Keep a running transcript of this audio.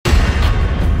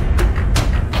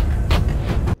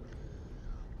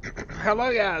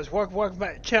hello guys, welcome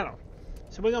back to the channel.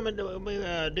 So we're gonna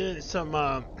be doing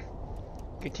some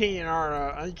continuing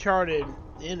our Uncharted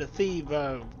End of Thieves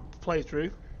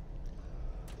playthrough.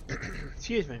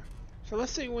 Excuse me. So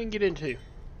let's see what we can get into.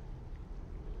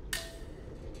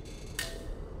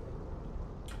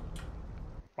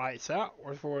 Lights out.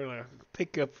 Where's where we're gonna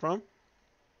pick up from?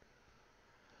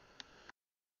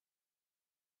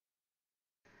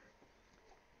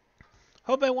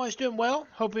 Hope everyone's doing well.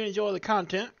 Hope you enjoy the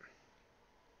content.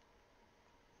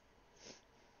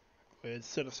 Go ahead and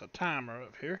set us a timer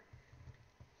up here.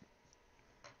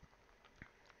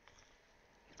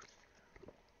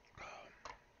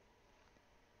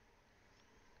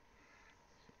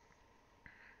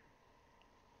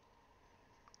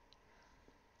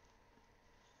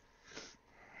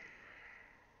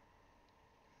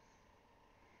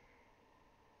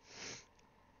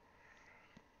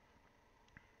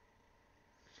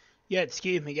 Yeah,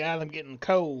 excuse me guys, I'm getting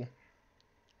cold.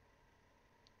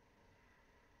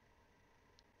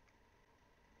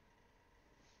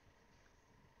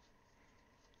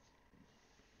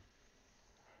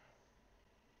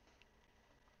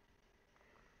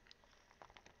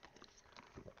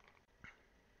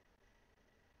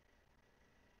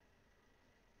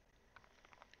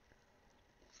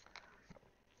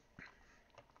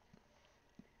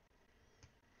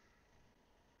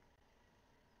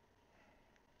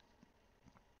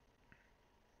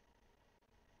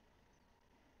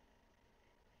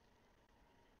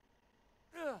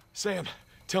 Sam,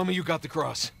 tell me you got the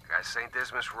cross. Got St.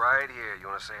 Dismas right here. You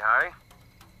want to say hi?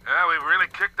 Yeah, we really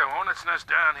kicked the hornet's nest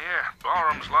down here.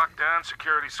 Ballroom's locked down,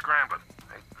 security's scrambling.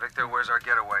 Hey, Victor, where's our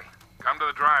getaway? Come to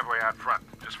the driveway out front.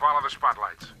 Just follow the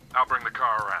spotlights. I'll bring the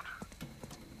car around.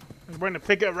 We're gonna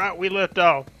pick up right where we left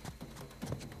off.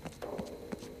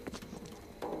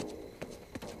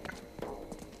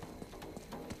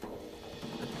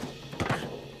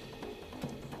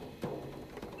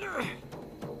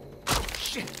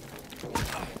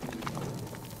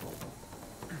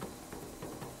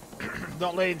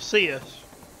 Don't let him see us.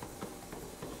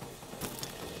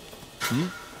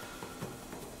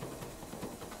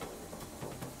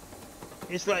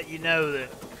 Just let you know that.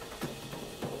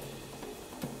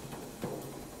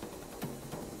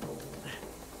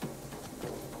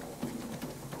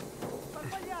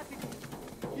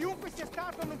 Chiunque sia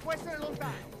stato non può essere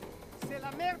lontano. Se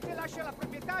la merce lascia la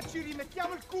proprietà ci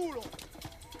rimettiamo il culo.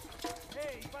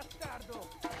 Ehi, bastardo!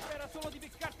 Spera solo di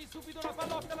beccarti subito una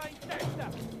pallottola in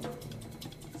testa!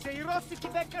 Se i rossi ti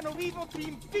beccano vivo, ti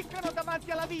impiccano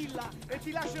davanti alla villa e ti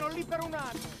lasciano lì per un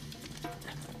anno.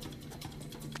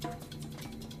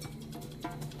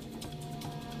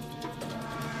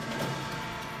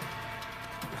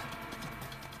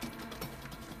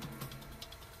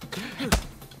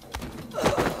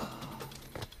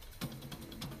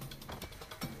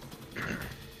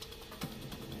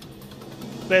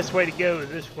 Best way to go is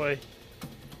this way.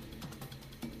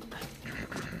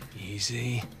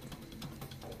 Easy.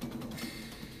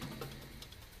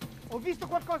 Ho visto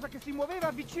qualcosa che si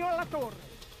muoveva vicino alla torre.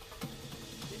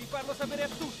 Devi farlo sapere a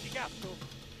tutti, cazzo.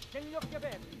 Tieni gli occhi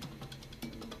aperti.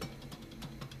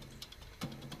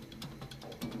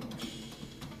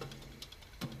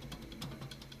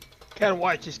 Kind of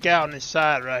watch this guy on this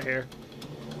side right here.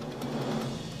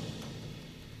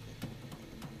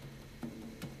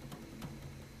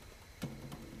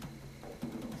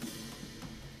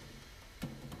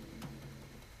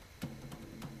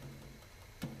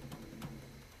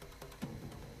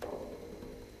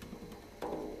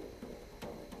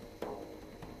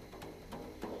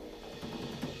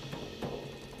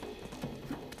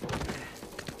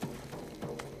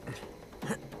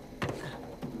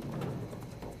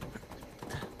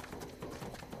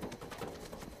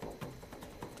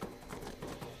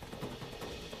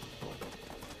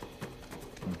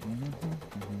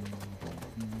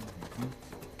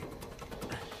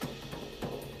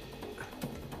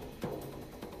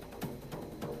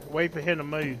 Wait for him to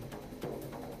move.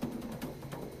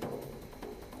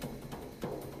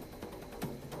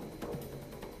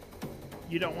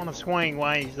 You don't want to swing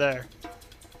while he's there.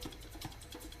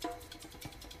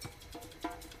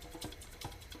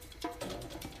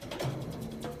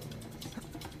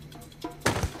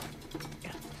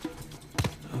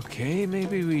 Okay,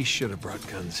 maybe we should have brought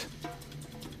guns.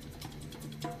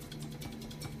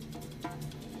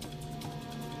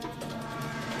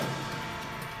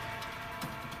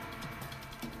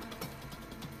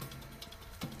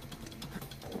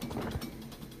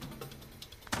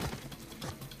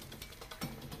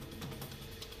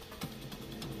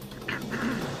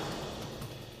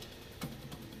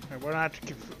 We're gonna have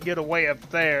to get away up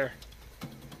there.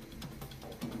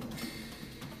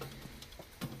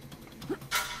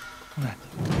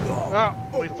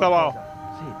 Oh, we fell off.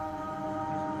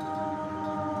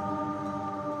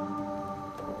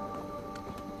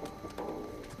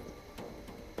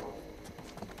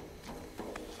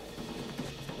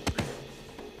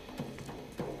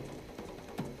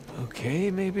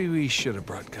 Okay, maybe we should have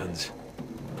brought guns.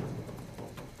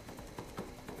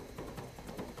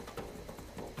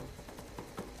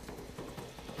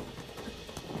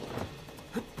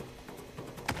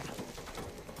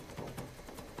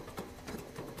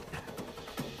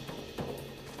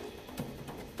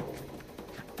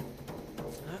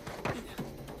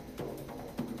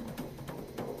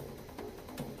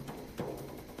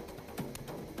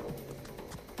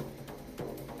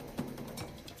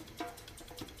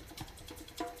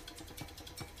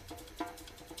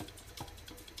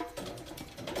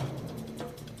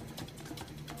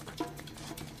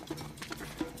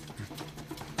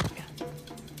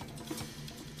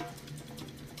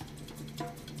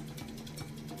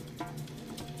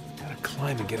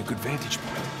 Climb and get a good vantage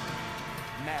point.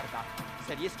 Merda,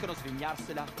 se riescono a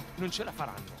svignarsela, non ce la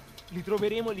faranno. Li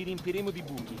troveremo e li riempiremo di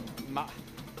buchi, ma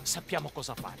sappiamo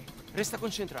cosa fare. Resta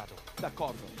concentrato.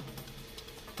 D'accordo.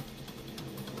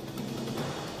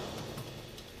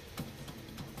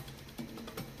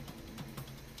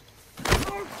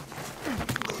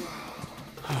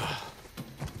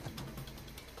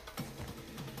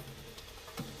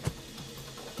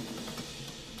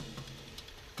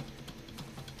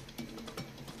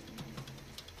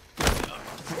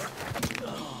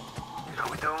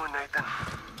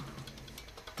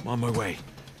 I'm on my way.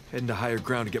 Heading to higher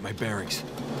ground to get my bearings.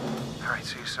 All right,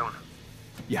 see you soon.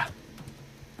 Yeah.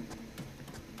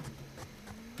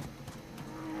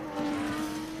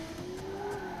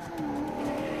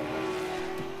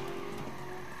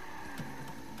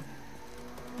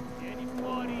 Vieni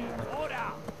fuori,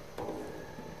 ora!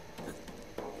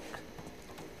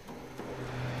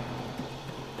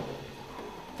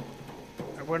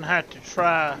 We're gonna have to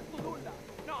try.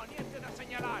 No, niente da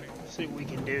segnalare. See what we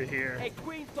can do here. È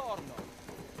qui intorno.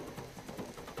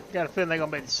 Got a feeling they're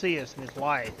gonna be able to see us in this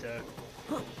light, though.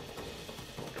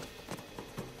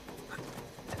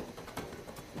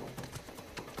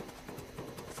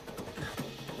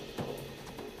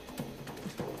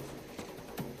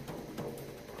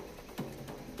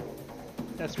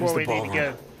 That's There's where the we need to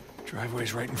go. ballroom.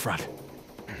 Driveway's right in front.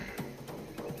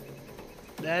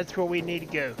 That's where we need to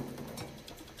go.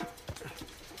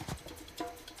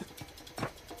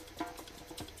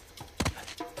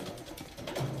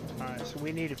 Alright, so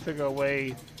we need to figure a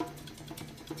way.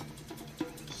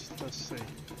 Let's see.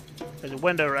 There's a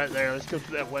window right there. Let's go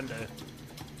through that window.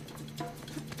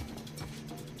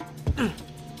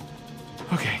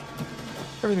 Okay.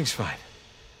 Everything's fine.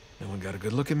 No one got a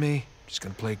good look at me. Just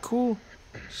gonna play cool.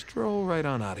 Stroll right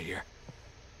on out of here.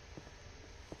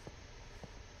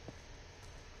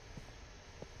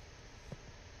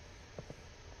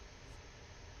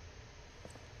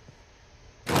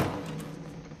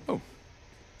 Oh.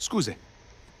 Scusi.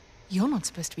 You're not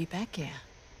supposed to be back here.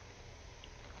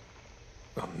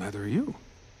 Well, neither are you.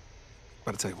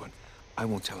 But I'll tell you what. I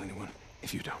won't tell anyone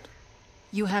if you don't.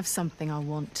 You have something I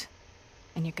want,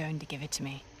 and you're going to give it to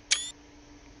me.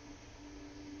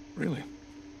 Really?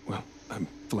 Well, I'm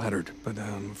flattered, but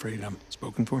I'm afraid I'm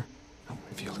spoken for. Oh,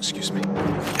 if you'll excuse me.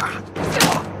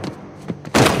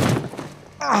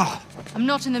 I'm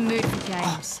not in the mood for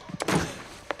games.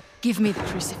 Give me the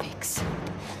crucifix.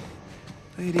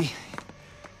 Lady,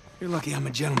 you're lucky I'm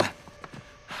a gentleman.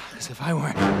 Because if I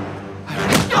weren't...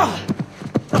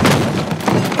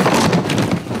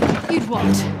 You'd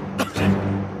what?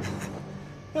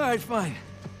 All right, fine.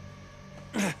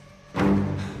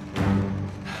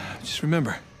 Just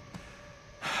remember,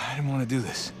 I didn't want to do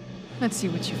this. Let's see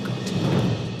what you've got.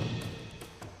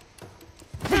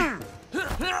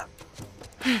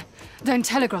 Don't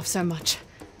telegraph so much.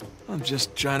 I'm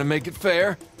just trying to make it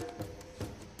fair.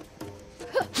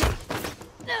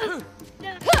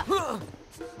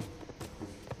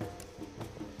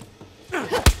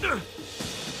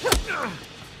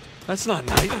 That's not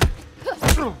nice.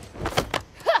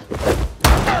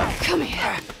 Come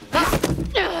here.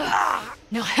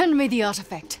 Now hand me the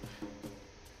artifact.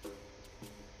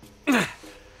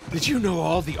 Did you know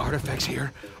all the artifacts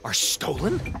here are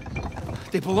stolen?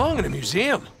 They belong in a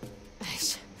museum.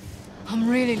 I'm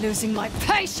really losing my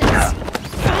patience.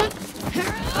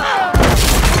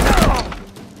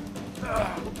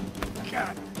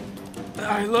 God. All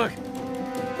right, look.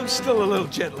 I'm still a little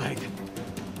jet-lagged.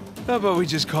 How about we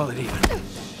just call it even?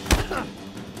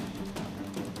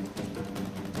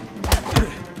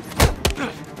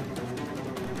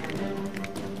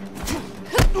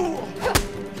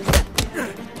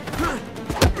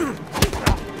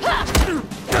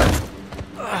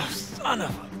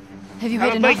 Have you I had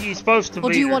don't enough? think you're supposed to Or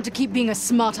be do you there. want to keep being a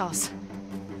smartass?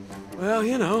 Well,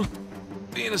 you know,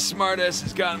 being a smartass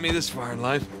has gotten me this far in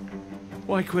life.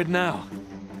 Why quit now?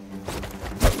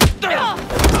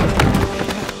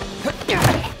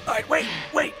 Alright,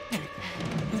 wait!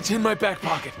 It's in my back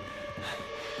pocket.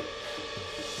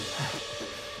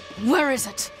 Where is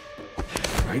it?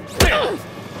 Right there!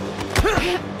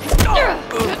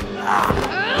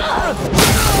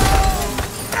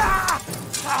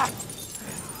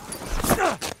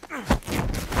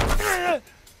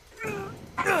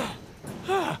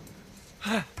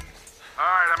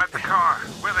 Alright, I'm at the car.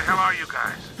 Where the hell are you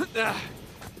guys? I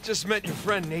just met your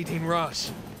friend, Nadine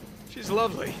Ross. She's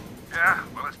lovely. Yeah,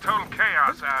 well, it's total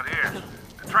chaos out here.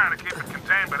 They're trying to keep it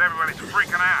contained, but everybody's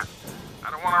freaking out. I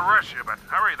don't want to rush you, but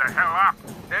hurry the hell up.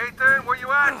 Nathan, where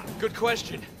you at? Good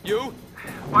question. You?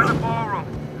 By the ballroom.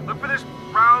 Look for this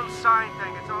round sign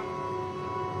thing. It's on...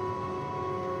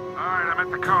 Alright, I'm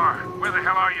at the car. Where the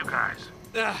hell are you guys?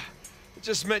 I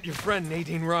just met your friend,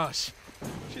 Nadine Ross.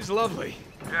 She's lovely.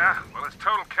 Yeah, well, it's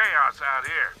total chaos out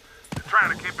here. They're trying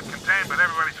to keep it contained, but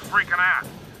everybody's freaking out.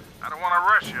 I don't want to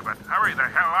rush you, but hurry the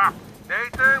hell up.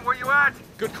 Nathan, where you at?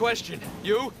 Good question.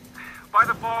 You? By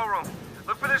the ballroom.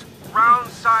 Look for this round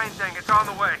sign thing. It's on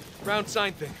the way. Round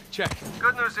sign thing. Check.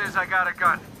 Good news is I got a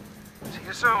gun. See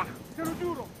you soon. Te lo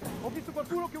giuro, ho visto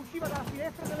qualcuno che usciva dalla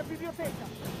finestra della biblioteca.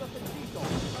 L'ho sentito.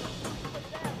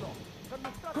 Vederlo. Per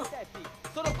mostrare i tetti.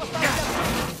 Sono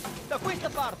passati da questa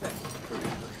parte.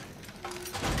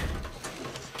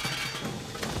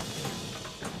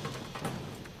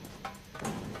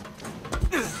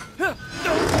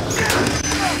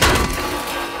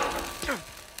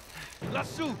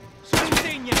 Lassù,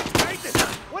 sull'insegna.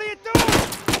 What are you doing?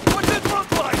 What's it look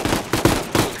like?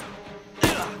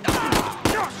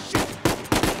 Oh, shit!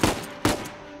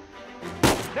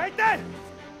 Nathan!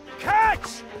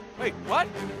 Catch! Wait, what?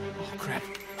 Oh, crap.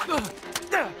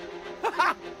 Hey,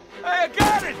 I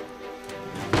got it!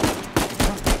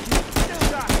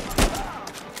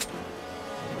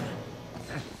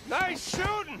 Nice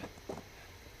shooting!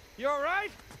 You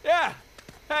alright? Yeah,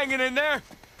 hanging in there.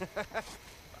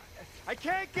 I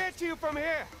can't get to you from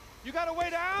here. You got a way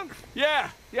down? Yeah,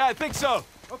 I think so.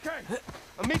 Okay.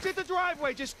 I'll meet you at the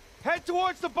driveway. Just head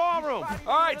towards the ballroom.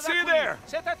 All right, see you there.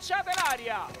 Se tacciate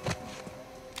l'aria!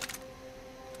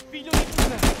 Figlio di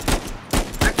puttana!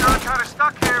 Victor, I'm kind of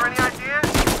stuck here. Any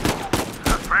ideas?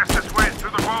 The fastest way is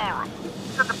through the ballroom.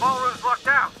 You said the ballroom's locked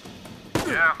out.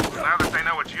 Yeah, well, now that they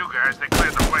know it's you guys, they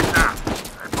cleared the place out.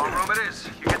 All right, ballroom it is.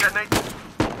 You get that, Nathan?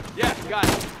 Yeah, got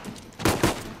it.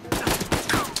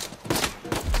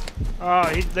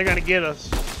 Oh, they're gonna get us.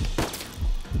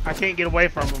 I can't get away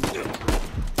from them.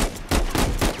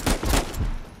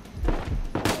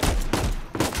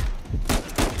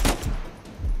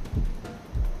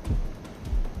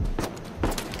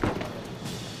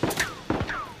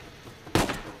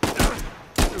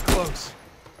 Too close.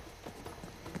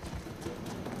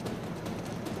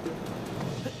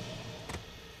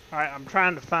 Alright, I'm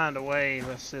trying to find a way.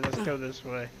 Let's see, let's go this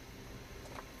way.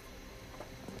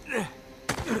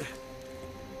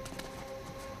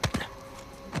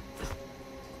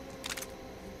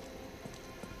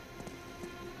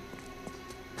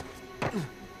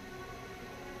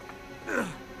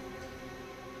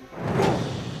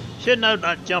 Should know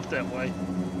not to jump that way.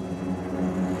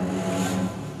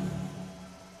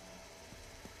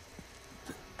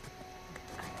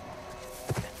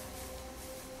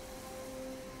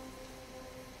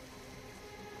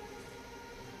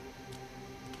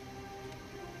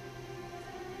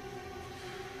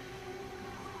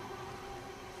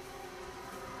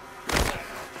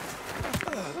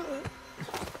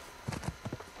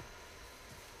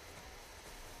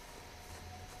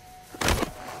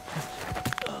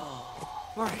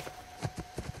 All right.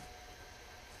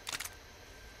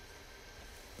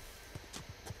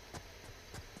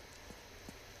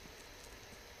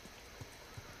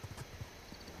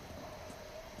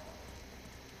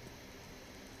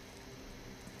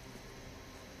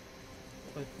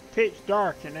 It's pitch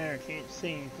dark in there, can't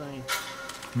see anything.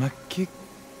 Ma che...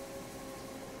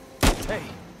 Hey.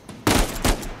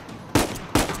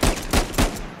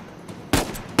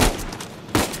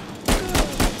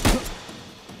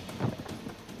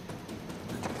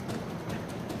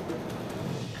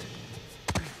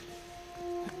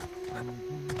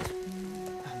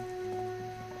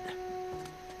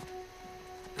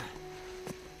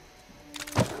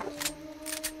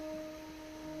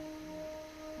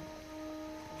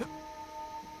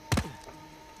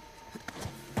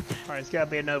 Alright, it's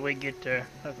gotta be another way to get there.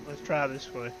 Let's try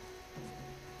this way.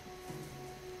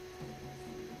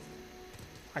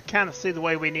 I kinda see the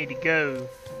way we need to go.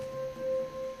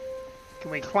 Can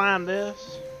we climb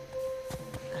this?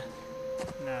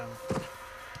 No.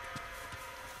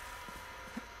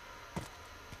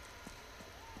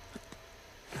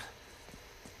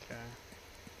 Okay.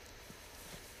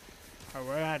 Alright,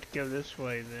 we're gonna have to go this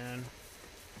way then.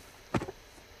 So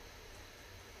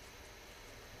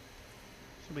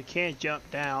we can't jump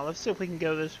down. Let's see if we can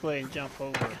go this way and jump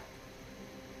over.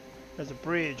 There's a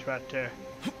bridge right there.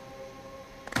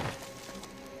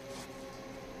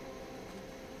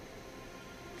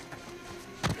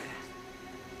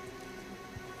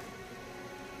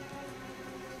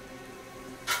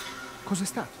 Cos'è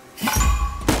stato?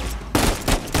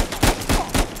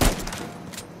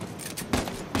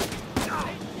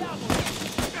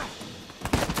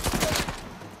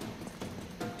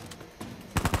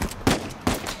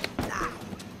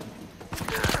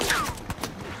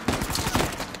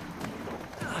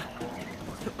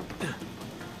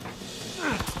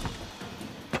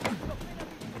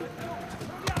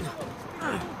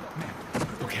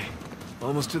 Okay,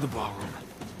 almost to the ballroom.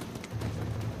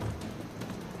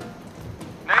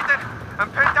 I'm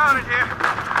pinned down in here.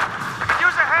 I could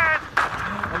use a hand.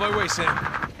 On my way, Sam.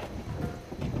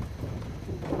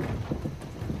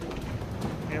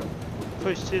 Yep.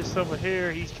 Push this over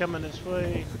here. He's coming this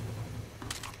way.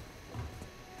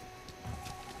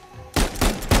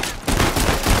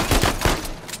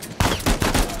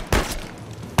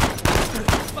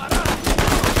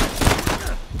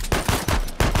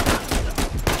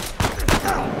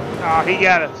 Oh, he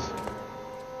got us.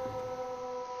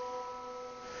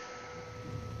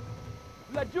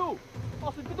 Laggiù!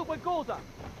 Ho sentito qualcosa!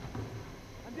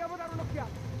 Andiamo a dare un'occhiata!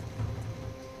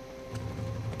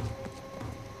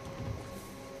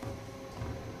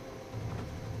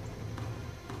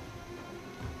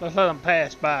 Let's let him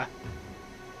pass by.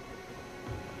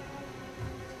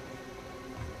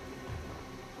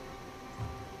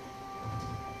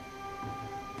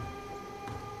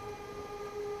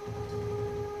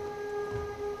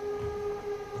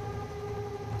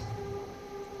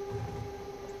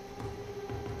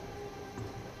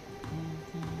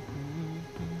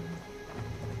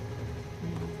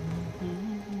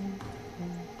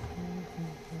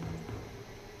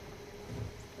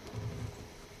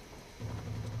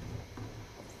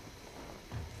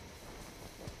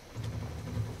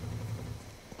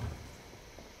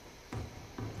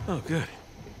 Oh, good.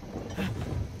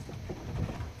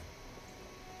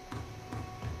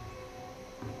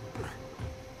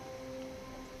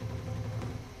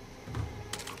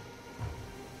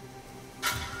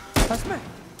 Aspetta!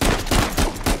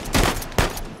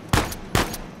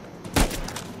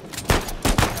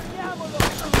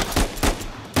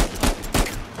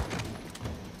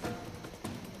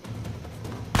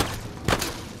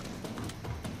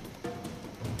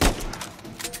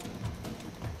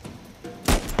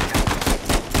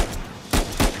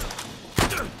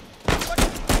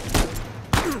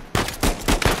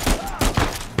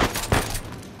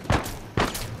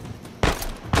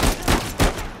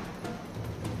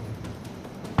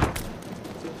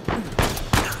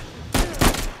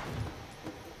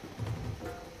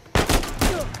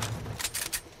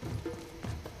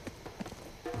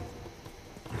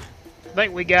 I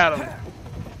think we got him.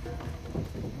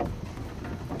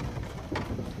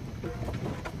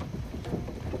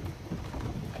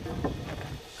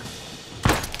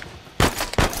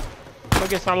 I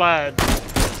guess I lied.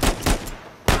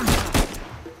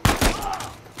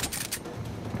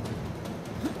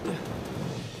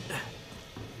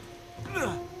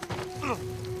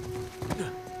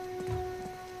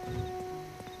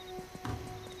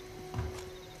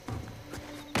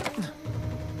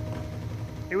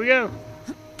 Here we go.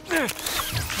 Here we go.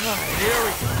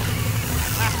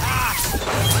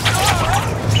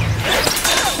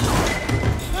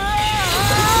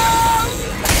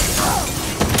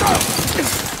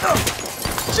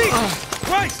 Jesus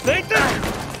Christ, Nathan!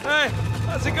 Hey,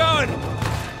 how's it going?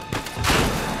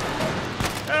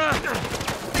 I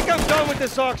think I'm done with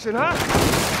this auction, huh?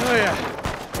 Oh yeah,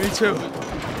 me too.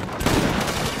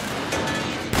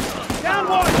 Down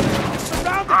one!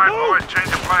 Surround the Alright, boat! boys,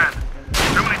 change of plan.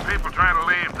 Too many people trying to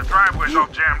leave. The driveway's all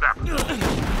jammed up.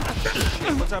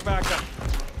 What's our backup?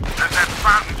 There's that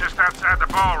fountain just outside the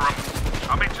ballroom.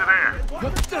 I'll meet you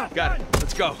there. Got it.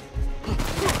 Let's go.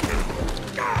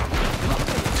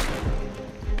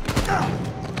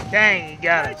 Dang, he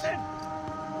got us.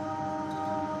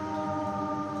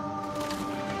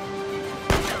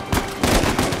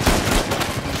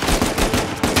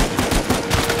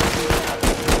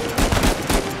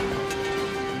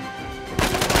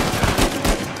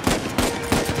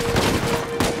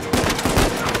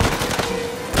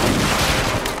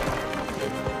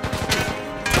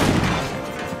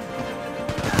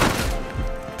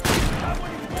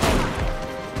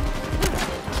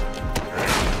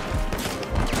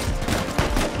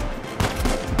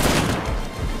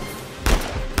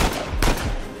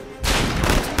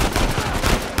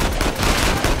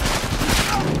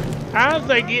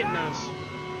 they getting us?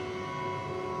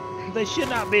 They should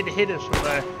not be able to hit us from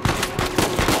there.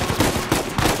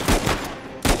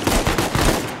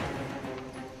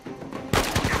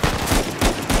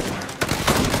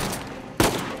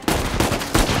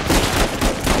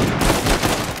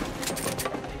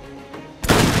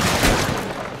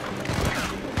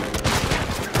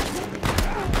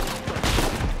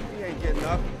 He ain't getting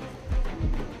up.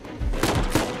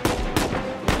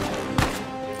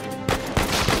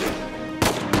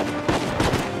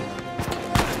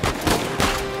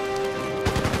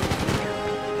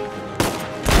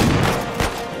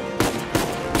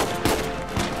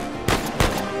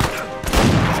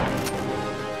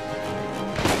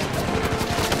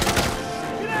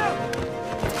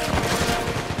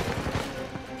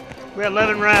 We got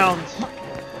 11 rounds.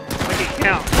 Make it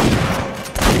count.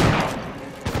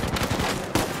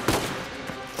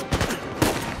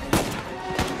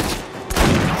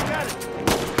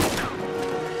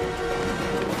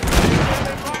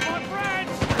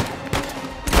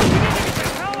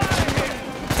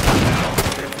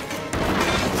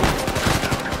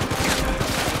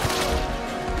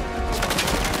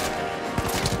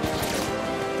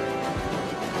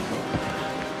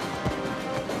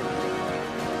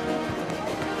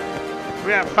 We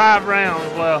got 5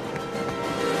 rounds left.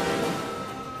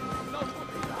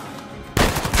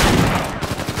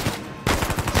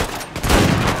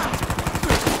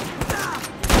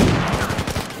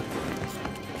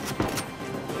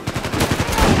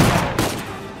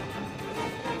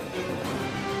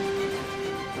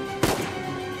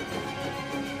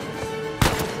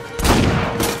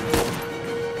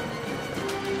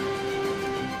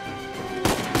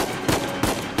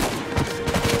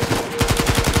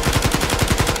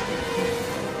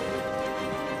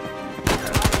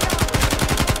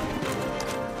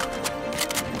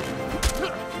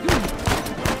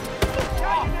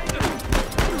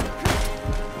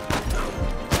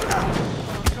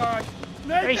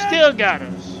 They still got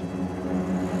us.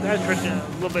 That's for a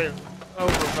little bit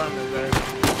overfunded there.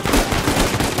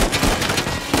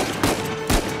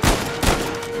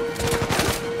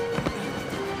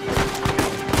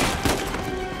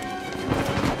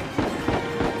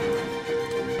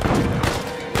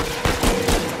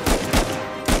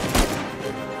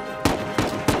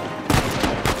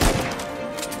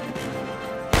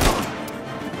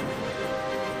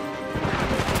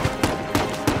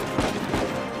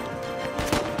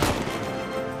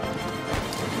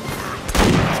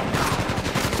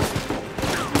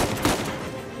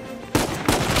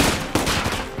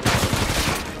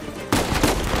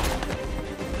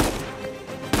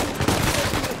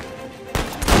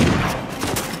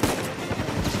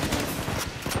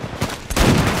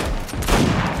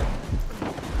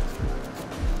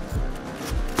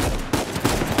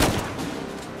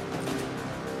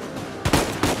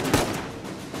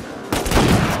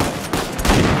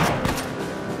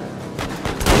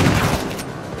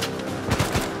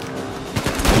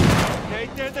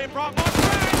 They brought more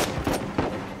friends!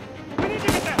 We need to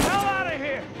get the hell out of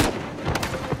here!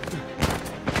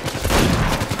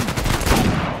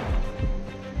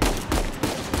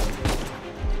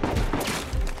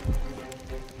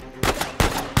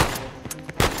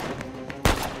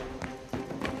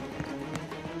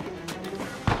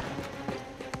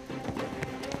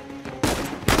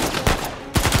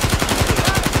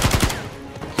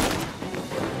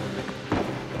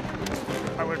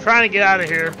 Alright, we're trying to get out of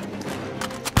here.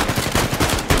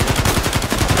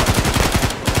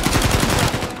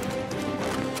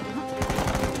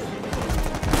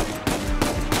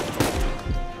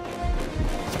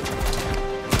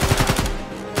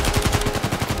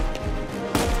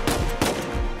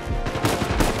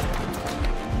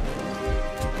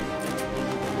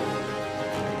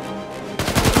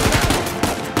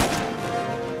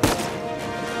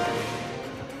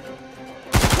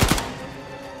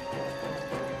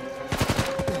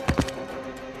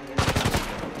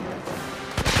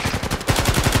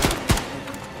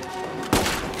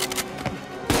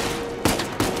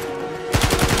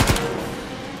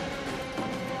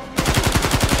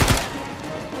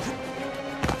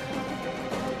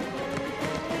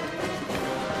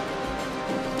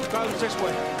 Carlos, this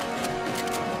way.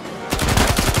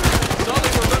 Sully,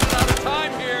 we're running out of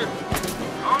time here.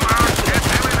 Hold on, kid.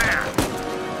 Nearly there.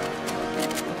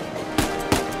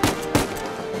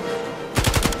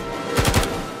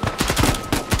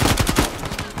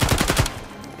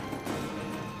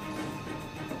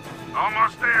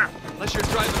 Almost there. Unless you're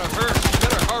driving a hearse, you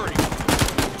better hurry.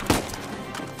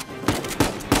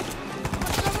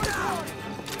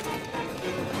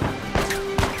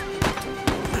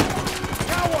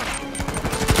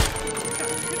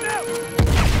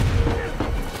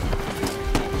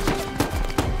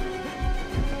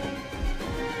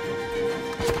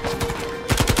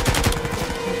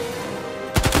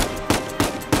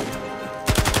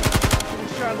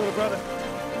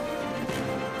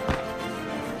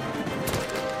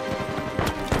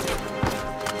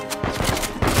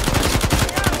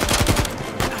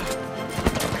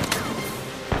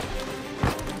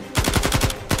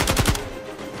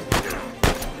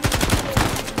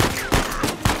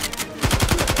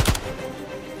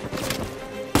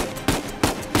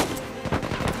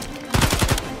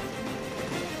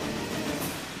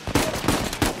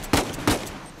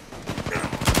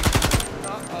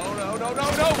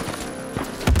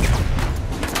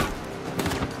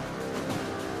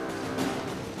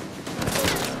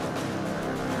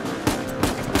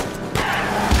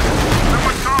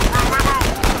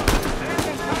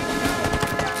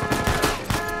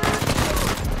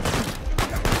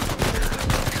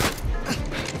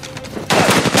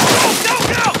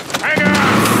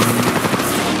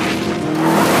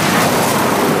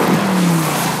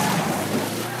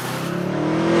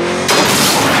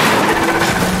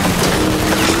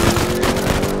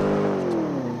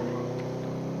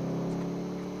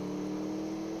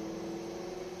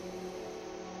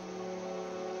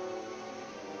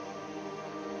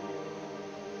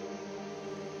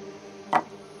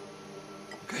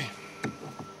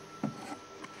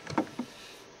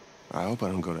 I hope I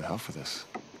don't go to hell for this.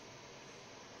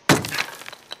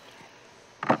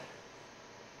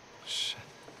 Shit.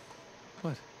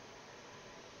 What?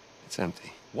 It's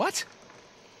empty. What?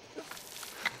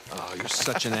 Oh, you're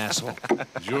such an asshole.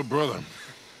 It's your brother.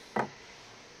 All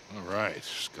right,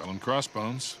 skull and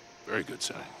crossbones. Very good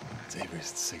sign. It's Avery's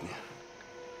insignia.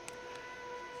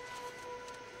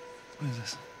 What is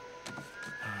this?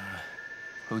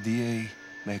 Hodie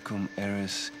mecum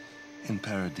eris in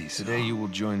paradiso. Today you will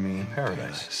join me in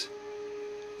paradise.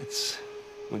 It's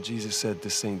what Jesus said to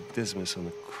Saint Dismas on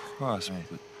the cross. Right.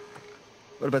 But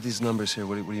what about these numbers here?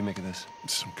 What do you make of this?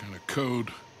 It's some kind of code.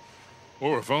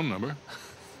 Or a phone number.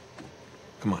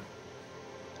 Come on.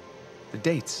 The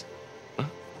dates. Huh?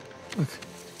 Look.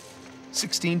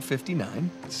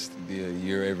 1659. It's the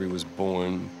year Avery was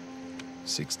born.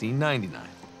 1699.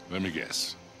 Let me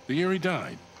guess. The year he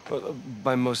died. Well,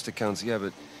 by most accounts, yeah,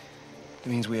 but it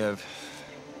means we have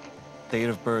date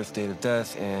of birth, date of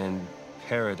death, and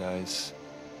paradise.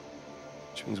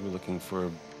 Which means we're looking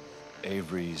for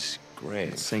Avery's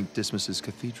grave. St. Dismas's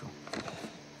Cathedral.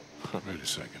 Wait a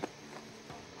second.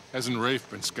 Hasn't Rafe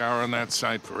been scouring that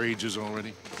site for ages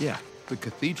already? Yeah, the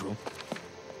cathedral.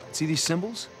 See these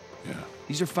symbols? Yeah.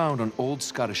 These are found on old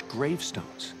Scottish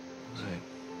gravestones.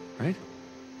 Right. Right?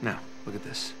 Now, look at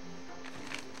this.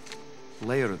 The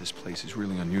layout of this place is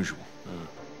really unusual.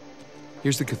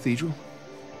 Here's the cathedral,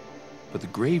 but the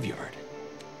graveyard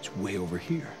is way over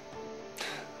here.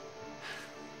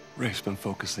 Rafe's been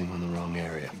focusing on the wrong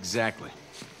area. Exactly.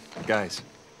 Guys,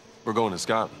 we're going to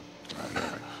Scotland. All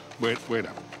right. Wait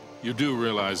up. You do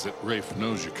realize that Rafe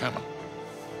knows you're coming.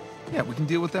 Yeah, we can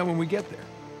deal with that when we get there.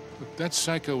 Look, that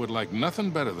psycho would like nothing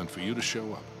better than for you to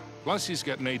show up. Plus, he's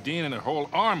got Nadine and a whole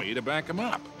army to back him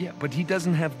up. Yeah, but he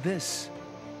doesn't have this.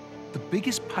 The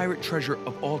biggest pirate treasure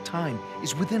of all time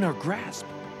is within our grasp.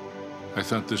 I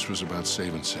thought this was about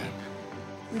saving Sam.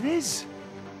 It is.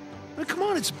 But come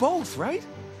on, it's both, right?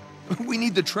 We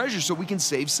need the treasure so we can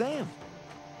save Sam.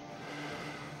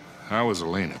 How is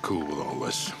Elena cool with all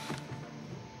this?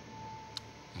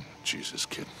 Jesus,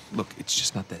 kid. Look, it's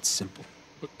just not that simple.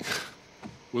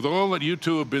 With all that you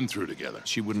two have been through together,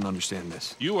 She wouldn't understand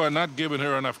this. you are not giving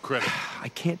her enough credit. I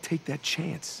can't take that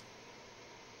chance.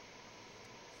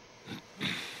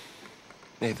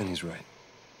 Nathan, he's right.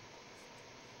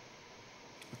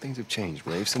 But things have changed.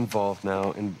 Rafe's involved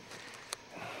now, and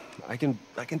I can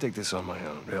take this on my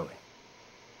own, really.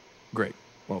 Great.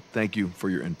 Well, thank you for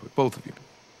your input, both of you.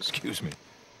 Excuse me.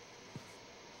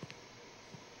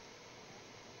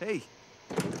 Hey.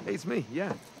 Hey, it's me,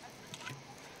 yeah.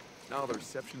 No, the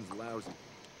reception's lousy.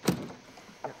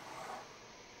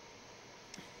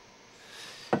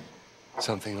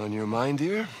 Something on your mind,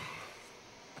 dear?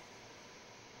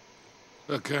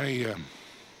 Look, I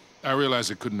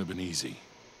realize it couldn't have been easy.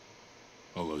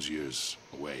 All those years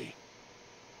away.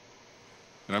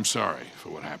 And I'm sorry for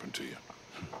what happened to you.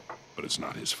 But it's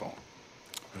not his fault.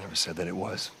 I never said that it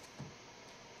was.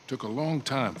 Took a long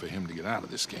time for him to get out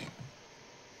of this game.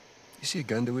 You see a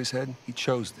gun to his head? He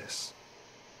chose this.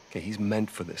 Okay, he's meant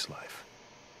for this life.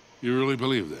 You really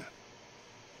believe that?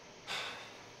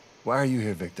 Why are you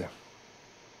here, Victor?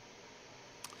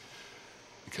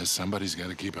 Because somebody's got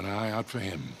to keep an eye out for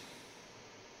him.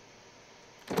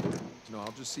 No,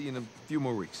 I'll just see you in a few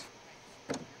more weeks.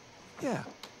 Yeah,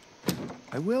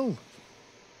 I will.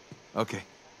 Okay.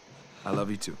 I love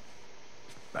you too.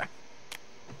 Bye.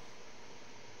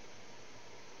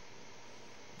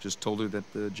 Just told her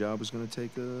that the job was going to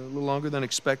take a little longer than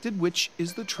expected, which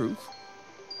is the truth.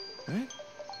 Right?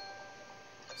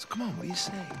 So come on, what do you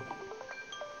say?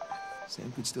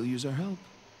 Sam could still use our help.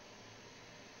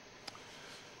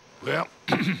 Well,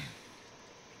 I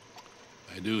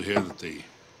do hear that the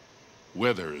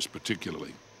weather is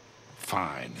particularly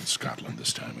fine in Scotland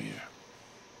this time of year.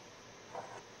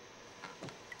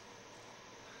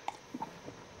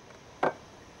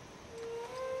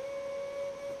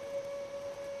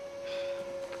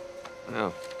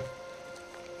 No.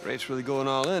 Rafe's really going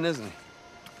all in, isn't he?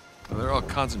 Well, they're all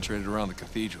concentrated around the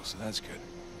cathedral, so that's good.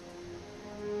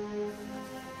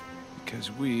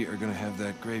 Because we are going to have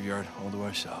that graveyard all to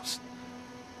ourselves.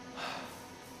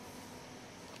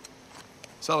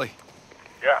 Sully.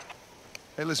 Yeah.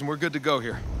 Hey, listen, we're good to go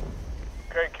here.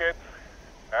 Okay, kid.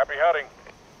 Happy hunting.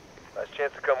 Nice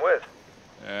chance to come with.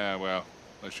 Yeah, well,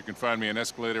 unless you can find me an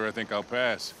escalator, I think I'll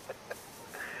pass.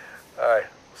 All right.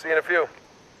 See you in a few.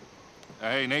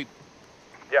 Hey, Nate.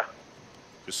 Yeah.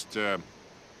 Just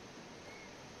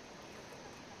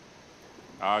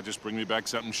bring me back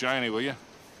something shiny, will you?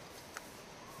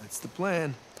 That's the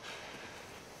plan.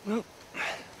 Well,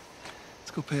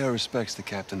 let's go pay our respects to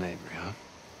Captain Avery, huh?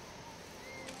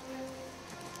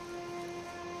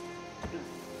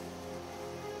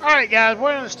 Alright guys,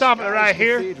 we're going to stop it right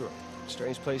here. Cathedral.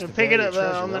 Strange place And to pick it bury up your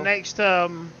treasure, on the no? next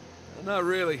Not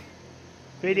really.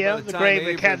 video, By the time grave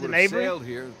Avery of Captain would have Avery. sailed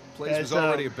here, the place was As,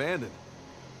 already abandoned.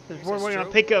 Is where we're going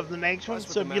to pick up the next one.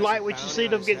 So if you like what you see,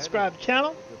 don't forget to subscribe to the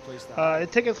channel.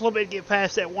 It took us a little bit to get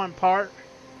past that one part,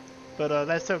 but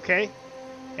that's okay.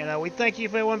 And we thank you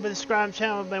for everyone who's been subscribing to the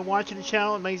channel, been watching the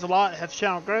channel. It means a lot. It helps the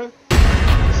channel grow. See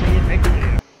you in the next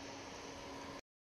video.